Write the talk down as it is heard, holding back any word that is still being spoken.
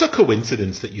It's a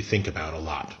coincidence that you think about a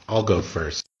lot. I'll go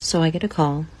first. So I get a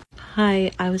call.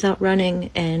 Hi, I was out running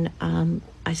and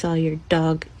I saw your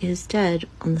dog is dead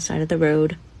on the side of the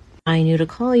road. I knew to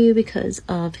call you because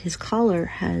of his collar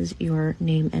has your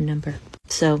name and number.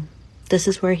 So this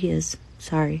is where he is.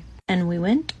 Sorry. And we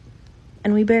went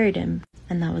and we buried him.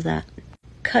 And that was that.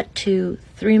 Cut to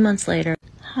 3 months later.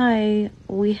 Hi,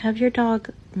 we have your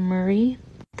dog, Murray.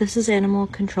 This is animal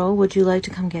control. Would you like to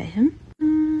come get him?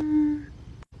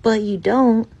 But you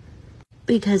don't,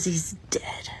 because he's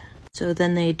dead. So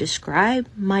then they describe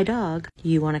my dog.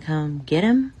 You want to come get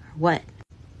him or what?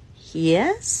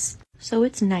 Yes? So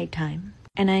it's nighttime,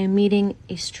 and I am meeting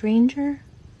a stranger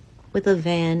with a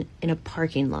van in a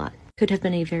parking lot. Could have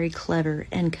been a very clever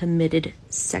and committed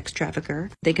sex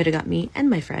trafficker. They could have got me and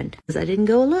my friend, because I didn't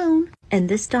go alone. And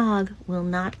this dog will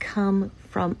not come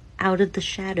from out of the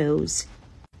shadows.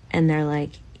 And they're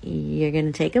like, you're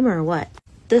going to take him or what?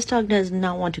 This dog does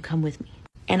not want to come with me,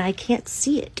 and I can't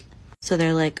see it. So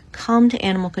they're like, come to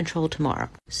animal control tomorrow.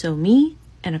 So me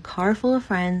and a car full of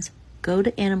friends go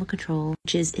to animal control,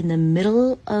 which is in the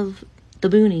middle of the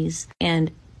boonies.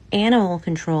 And animal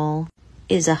control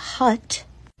is a hut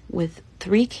with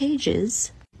 3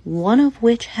 cages, one of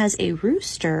which has a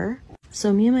rooster.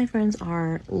 So me and my friends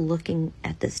are looking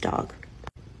at this dog.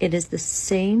 It is the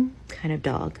same kind of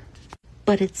dog,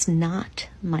 but it's not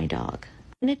my dog.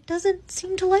 And it doesn't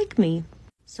seem to like me.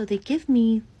 So they give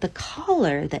me the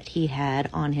collar that he had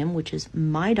on him, which is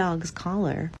my dog's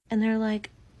collar. And they're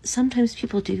like, sometimes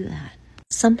people do that.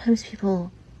 Sometimes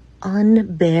people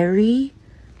unbury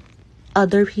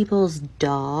other people's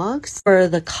dogs for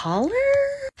the collar,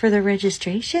 for the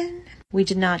registration. We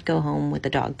did not go home with the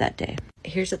dog that day.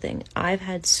 Here's the thing. I've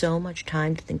had so much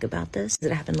time to think about this.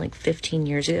 It happened like 15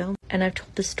 years ago. And I've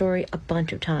told this story a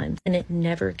bunch of times. And it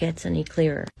never gets any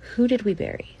clearer. Who did we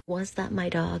bury? Was that my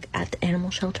dog at the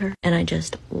animal shelter? And I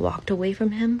just walked away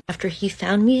from him after he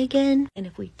found me again? And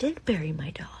if we did bury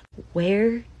my dog,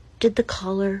 where did the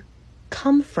collar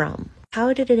come from?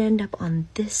 How did it end up on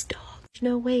this dog? There's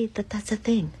no way that that's a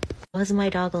thing. Was my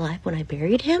dog alive when I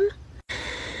buried him?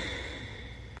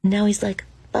 Now he's like,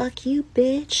 fuck you,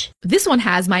 bitch. This one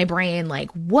has my brain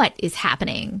like, what is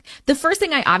happening? The first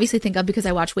thing I obviously think of, because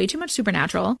I watch way too much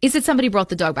Supernatural, is that somebody brought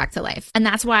the dog back to life. And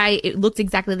that's why it looked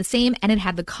exactly the same and it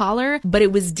had the collar, but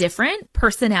it was different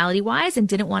personality-wise and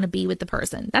didn't want to be with the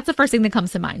person. That's the first thing that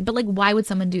comes to mind. But like, why would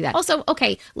someone do that? Also,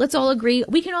 okay, let's all agree.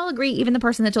 We can all agree, even the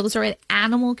person that told the story, that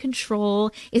animal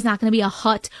control is not going to be a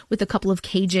hut with a couple of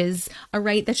cages. All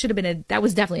right. That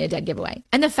was definitely a dead giveaway.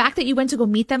 And the fact that you went to go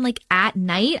meet them like at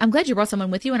night, I'm glad you brought someone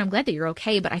with you and I'm glad that you're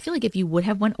okay. But I feel like if you would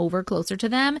have went over closer to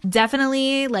them,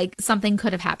 definitely like something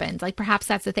could have happened. Like perhaps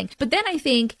that's the thing. But then I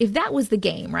think if that was the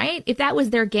game, right? If that was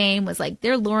their game, was like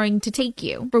they're luring to take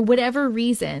you for whatever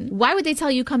reason, why would they tell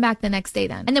you come back the next day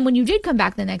then? And then when you did come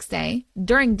back the next day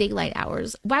during daylight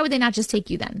hours, why would they not just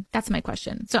take you then? That's my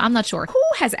question. So I'm not sure. Who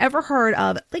has ever heard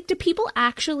of, like, do people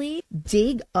actually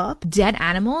dig up dead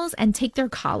animals and take their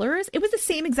collars? It was the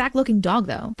same exact looking dog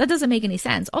though. That doesn't make any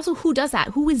sense. Also, who does that?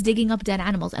 Who is digging up dead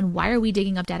animals? And why are we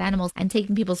digging up dead animals and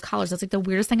taking people's collars? That's like the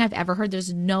weirdest thing I've ever heard.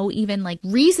 There's no even like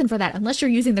reason for that unless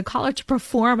you're using the collar to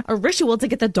perform a ritual to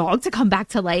get the dog to come back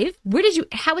to life.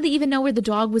 How would they even know where the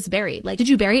dog was buried? Like, did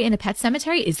you bury it in a pet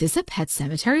cemetery? Is this a pet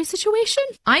cemetery situation?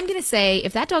 I'm going to say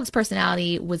if that dog's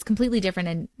personality was completely different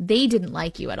and they didn't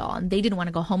like you at all and they didn't want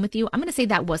to go home with you, I'm going to say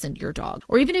that wasn't your dog.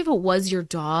 Or even if it was your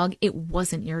dog, it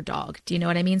wasn't your dog. Do you know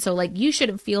what I mean? So like, you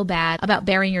shouldn't feel bad about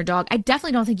burying your dog. I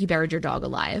definitely don't think you buried your dog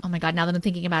alive. Oh my God, now that I'm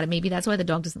thinking about it, maybe that's why the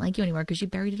dog doesn't like you anymore, because you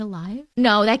buried it alive?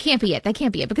 No, that can't be it. That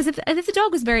can't be it. Because if the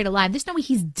dog was buried alive, there's no way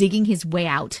he's digging his way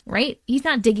out, right? He's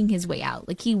not digging his way out.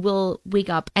 Like, he will wake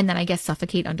up and then I guess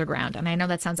suffocate underground. And I know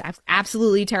that sounds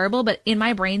absolutely terrible, but in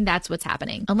my brain, that's what's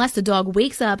happening. Unless the dog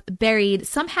wakes up, buried,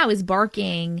 somehow is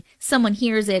barking, someone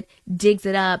hears it, digs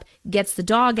it up, gets the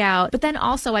dog out. But then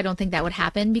also, I don't think that would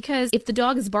happen, because if the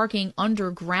dog is barking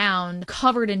underground,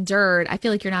 covered in dirt, I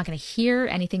feel like you're not going to hear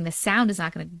anything. The sound is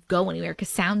not going to go anywhere because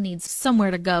sound needs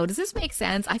somewhere to go. Does this make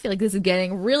sense? I feel like this is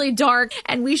getting really dark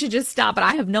and we should just stop. But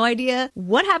I have no idea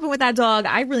what happened with that dog.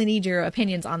 I really need your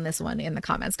opinions on this one in the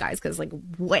comments, guys, because like,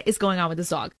 what is going on with this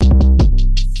dog?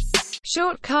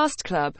 Short Cast Club.